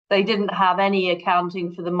They didn't have any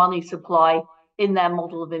accounting for the money supply in their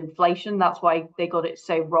model of inflation. That's why they got it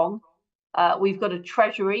so wrong. We've got a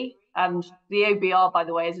treasury, and the OBR, by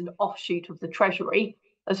the way, is an offshoot of the treasury,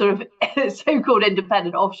 a sort of so-called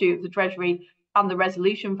independent offshoot of the treasury and the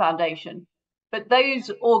Resolution Foundation. But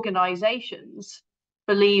those organizations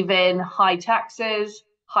believe in high taxes,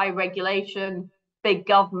 high regulation, big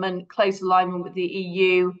government, close alignment with the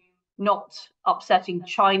EU, not upsetting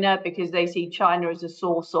China because they see China as a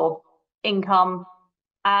source of income,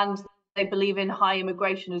 and they believe in high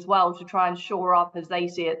immigration as well to try and shore up, as they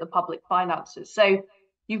see it, the public finances. So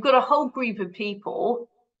you've got a whole group of people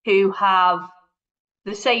who have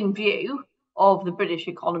the same view of the British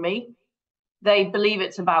economy. They believe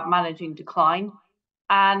it's about managing decline,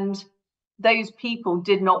 and those people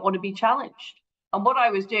did not want to be challenged. And what I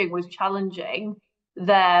was doing was challenging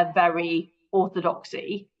their very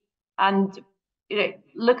orthodoxy. And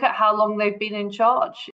look at how long they've been in charge.